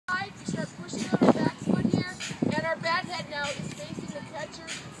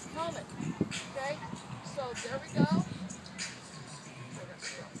pitcher's helmet. Okay? So there we go.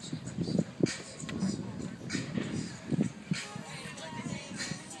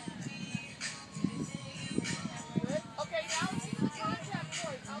 Good. Okay, now let's do the contact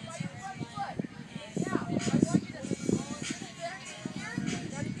point. Out by your front foot. Now, I want you to sit back here.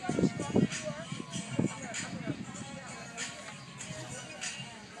 Ready to go? Strong here.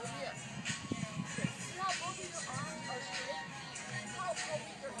 See how both of your arms are straight? How open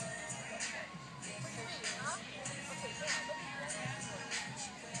your hands are. What do you mean, huh? Okay, now, let me get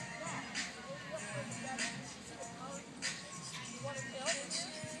that. You want an L? You want an L?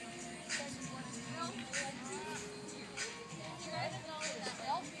 Okay, an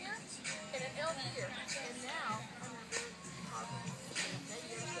L here, and an L here. And now,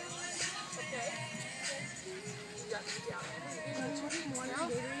 okay? You got me down. Now,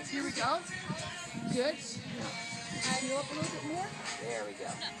 here we go. Good. Heel up a little bit more. There we go.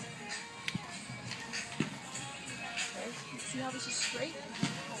 Okay. See how this is straight?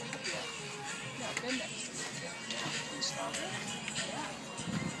 Now bend that. Yeah. Stronger. Yeah.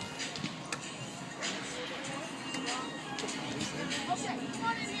 Okay, come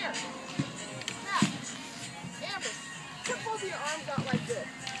on in here. Now, Amber, put both of your arms out like this.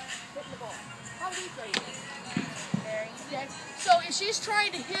 Hitting the ball. How weak are you? Very. Okay. So if she's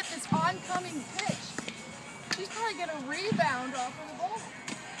trying to hit this oncoming pitch, she's probably going to rebound off of the ball.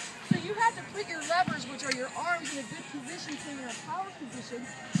 So you have to put your levers, which are your arms, in a good position so you're in a power position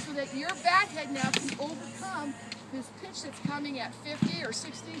so that your bat head now can overcome this pitch that's coming at 50 or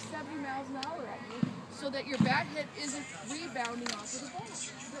 60, 70 miles an hour at you so that your bat head isn't rebounding off of the ball.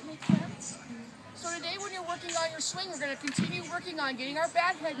 Does that make sense? So today when you're working on your swing, we're going to continue working on getting our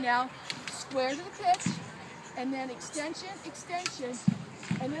bat head now square to the pitch and then extension, extension,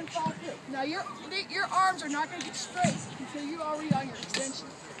 and then fall through. Now your arms are not going to get straight until you're already on your extension.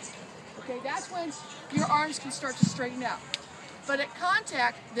 Okay, that's when your arms can start to straighten out. But at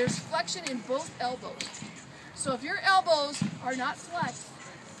contact, there's flexion in both elbows. So if your elbows are not flexed,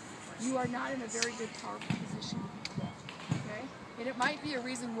 you are not in a very good powerful position. Okay? And it might be a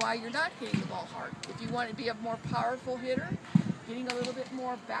reason why you're not hitting the ball hard. If you want to be a more powerful hitter, getting a little bit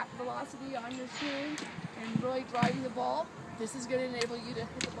more bat velocity on your swing and really driving the ball, this is going to enable you to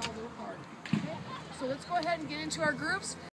hit the ball a little hard. Okay? So let's go ahead and get into our groups.